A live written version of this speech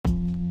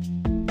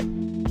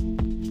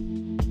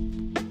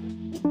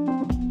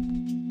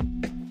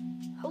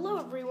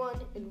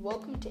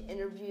to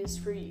Interviews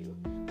for You.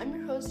 I'm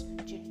your host,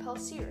 Jude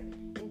Pelsier,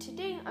 and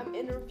today I'm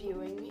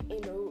interviewing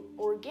an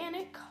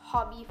organic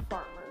hobby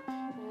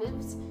farmer who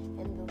lives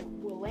in the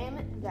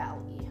Willamette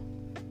Valley.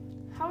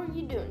 How are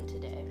you doing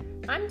today?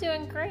 I'm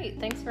doing great.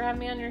 Thanks for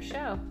having me on your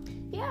show.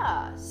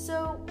 Yeah,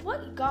 so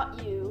what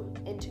got you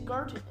into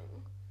gardening?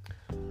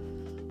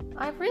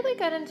 I really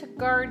got into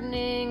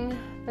gardening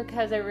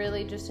because I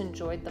really just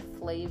enjoyed the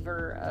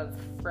flavor of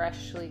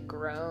freshly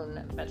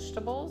grown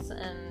vegetables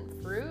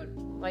and fruit.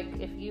 Like,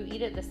 if you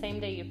eat it the same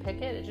day you pick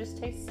it, it just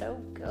tastes so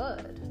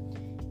good.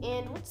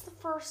 And what's the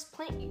first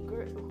plant you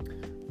grew?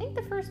 I think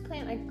the first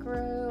plant I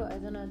grew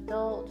as an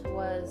adult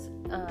was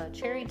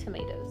cherry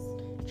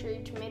tomatoes.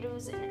 Cherry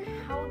tomatoes, and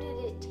how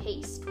did it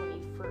taste when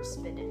you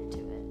first bit into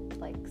it?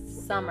 Like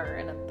summer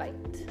in a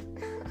bite.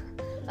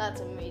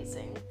 That's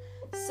amazing.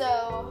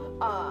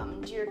 So,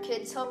 do your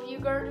kids help you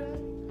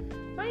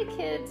garden? My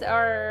kids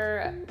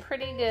are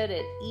pretty good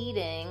at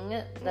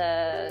eating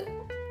the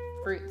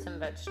fruits and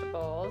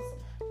vegetables,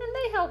 and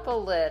they help a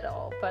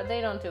little, but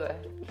they don't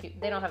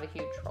have a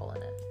huge role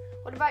in it.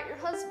 What about your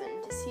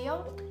husband? Does he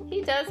help?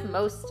 He does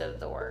most of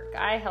the work.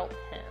 I help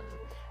him.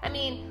 I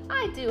mean,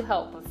 I do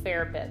help a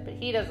fair bit, but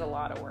he does a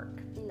lot of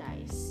work.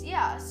 Nice.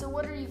 Yeah, so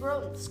what are you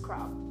growing this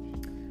crop?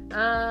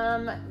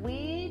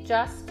 We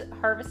just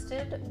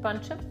harvested a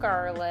bunch of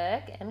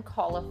garlic and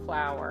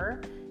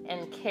cauliflower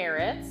and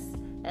carrots,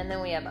 and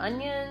then we have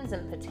onions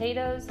and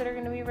potatoes that are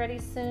going to be ready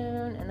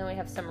soon, and then we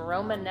have some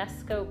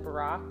Romanesco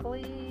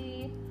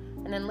broccoli,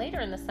 and then later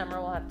in the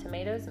summer we'll have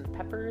tomatoes and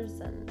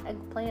peppers and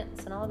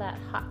eggplants and all that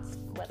hot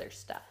weather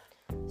stuff.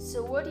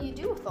 So what do you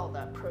do with all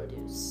that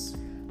produce?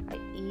 I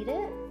eat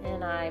it,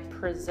 and I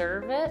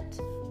preserve it,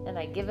 and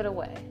I give it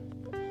away.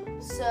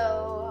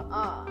 So,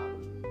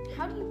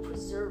 how do you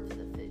preserve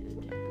the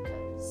food?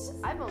 Because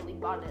I've only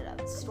bought it at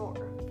the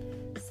store.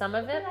 Some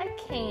of it I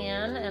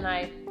can, and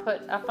I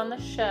put up on the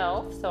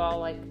shelf, so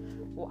I'll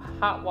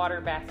hot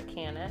water bath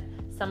can it.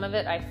 Some of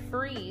it I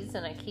freeze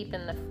and I keep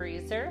in the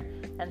freezer,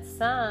 and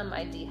some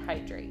I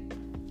dehydrate.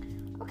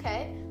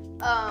 Okay,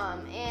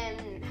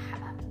 and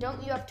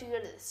don't you have to go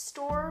to the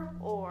store,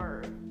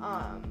 or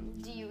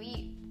do you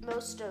eat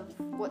most of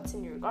what's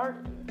in your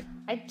garden?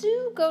 I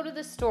do go to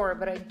the store,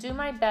 but I do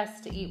my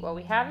best to eat what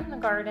we have in the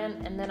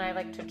garden, and then I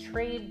like to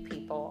trade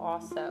people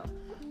also.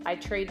 I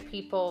trade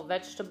people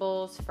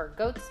vegetables for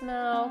goat's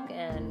milk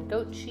and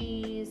goat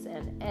cheese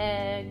and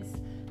eggs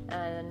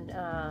and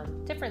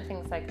different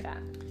things like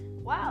that.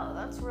 Wow,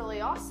 that's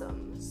really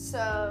awesome.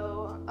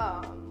 So,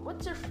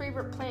 what's your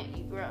favorite plant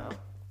you grow?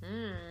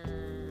 I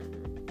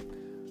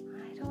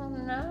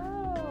don't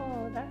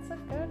know. That's a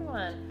good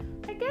one.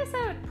 I guess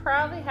I would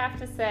probably have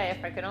to say,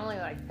 if I could only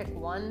pick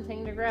one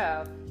thing to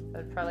grow, it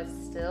would probably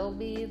still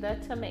be the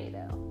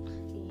tomato.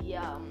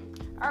 Yum.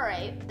 All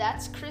right,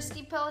 that's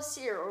Christy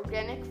Pelsier,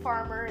 organic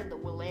farmer in the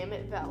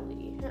Willamette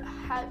Valley.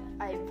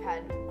 I've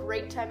had a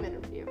great time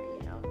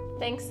interviewing you.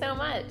 Thanks so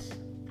much.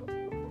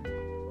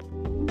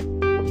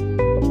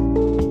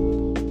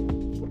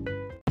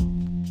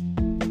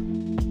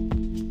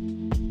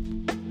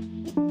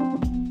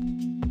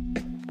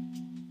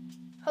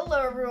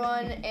 Hello,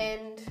 everyone,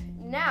 and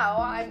now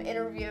I'm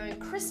interviewing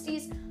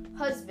Christy's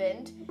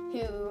husband,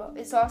 who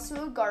is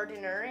also a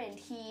gardener, and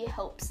he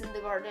helps in the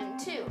garden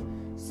too.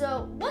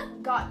 So,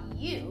 what got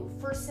you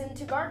first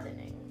into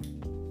gardening?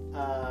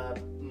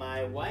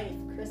 My wife,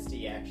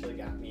 Christy, actually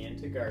got me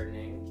into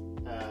gardening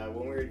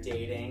when we were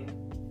dating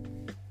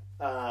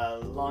a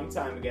long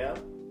time ago.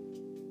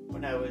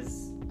 When I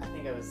was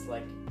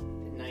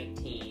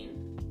 19,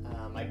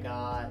 I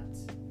got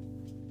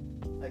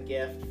a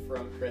gift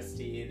from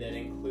Christy that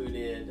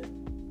included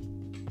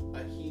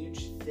a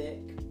huge,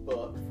 thick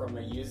book from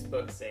a used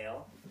book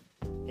sale,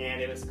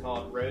 and it was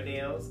called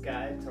Rodale's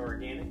Guide to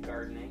Organic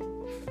Gardening,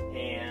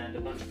 and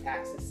a bunch of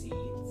packs of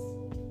seeds.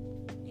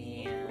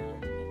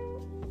 And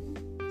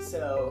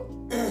so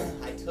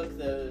I took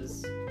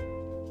those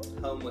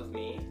home with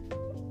me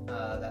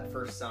that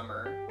first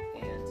summer,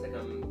 and took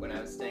them when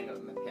I was staying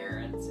with my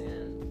parents,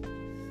 and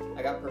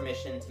I got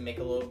permission to make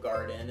a little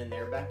garden in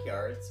their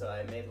backyard, so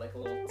I made a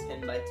little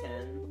 10 by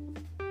 10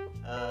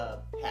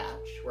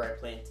 patch where I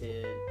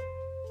planted,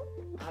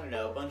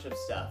 a bunch of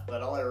stuff,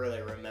 but all I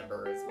really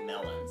remember is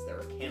melons. There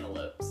were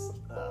cantaloupes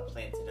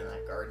planted in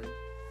that garden.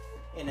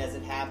 And as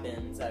it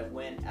happens, I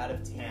went out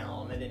of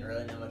town. I didn't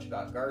really know much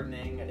about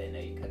gardening. I didn't know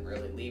you couldn't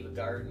really leave a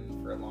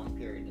garden for a long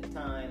period of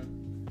time.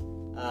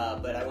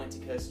 But I went to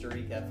Costa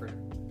Rica for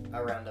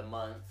around a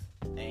month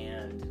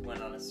and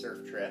went on a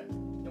surf trip.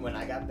 And when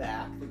I got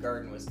back, the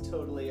garden was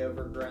totally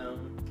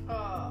overgrown.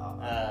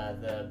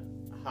 The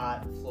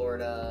hot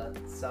Florida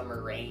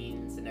summer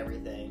rains and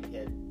everything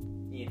had,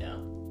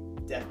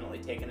 definitely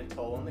taken a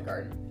toll on the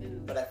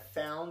garden. But I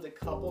found a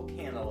couple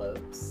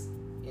cantaloupes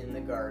in the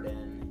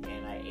garden,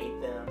 and I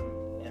ate them,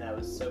 and I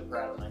was so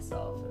proud of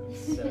myself and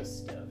so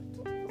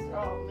stoked.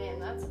 Oh man,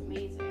 that's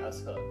amazing. I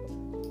was hooked.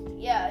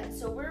 Yeah, and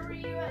so where were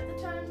you at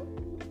the time?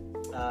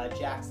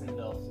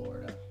 Jacksonville,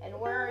 Florida. And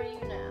where are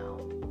you now?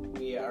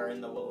 We are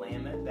in the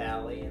Willamette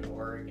Valley in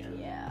Oregon.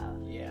 Yeah.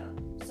 Yeah.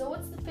 So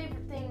what's the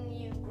favorite thing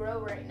you grow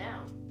grow right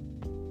now?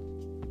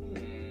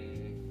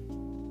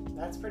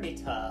 That's pretty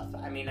tough.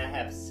 I mean, I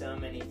have so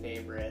many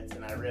favorites,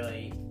 and I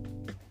really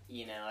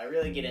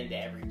get into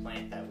every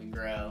plant that we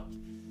grow.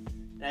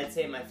 And I'd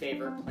say my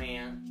favorite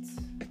plant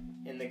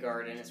in the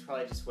garden is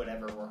probably just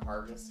whatever we're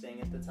harvesting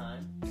at the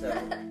time. So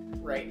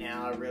right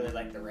now, I really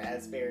like the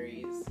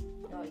raspberries.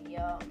 Oh,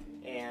 yum.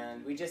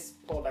 And we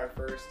just pulled our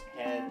first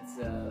heads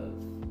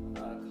of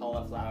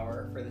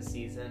cauliflower for the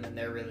season, and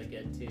they're really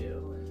good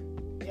too.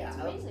 And yeah,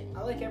 That's amazing.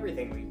 I like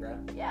everything we grow.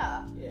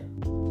 Yeah. Yeah.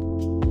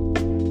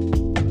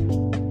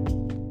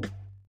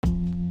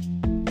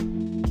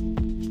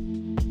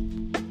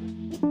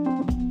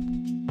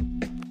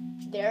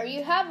 There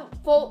you have it,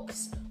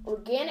 folks.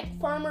 Organic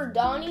farmer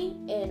Donnie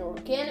and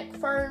organic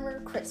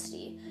farmer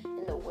Christy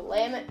in the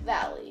Willamette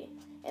Valley.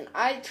 And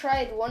I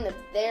tried one of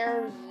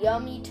their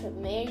yummy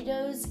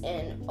tomatoes,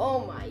 and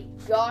oh my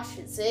gosh,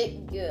 is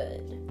it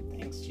good.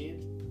 Thanks,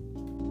 Jude.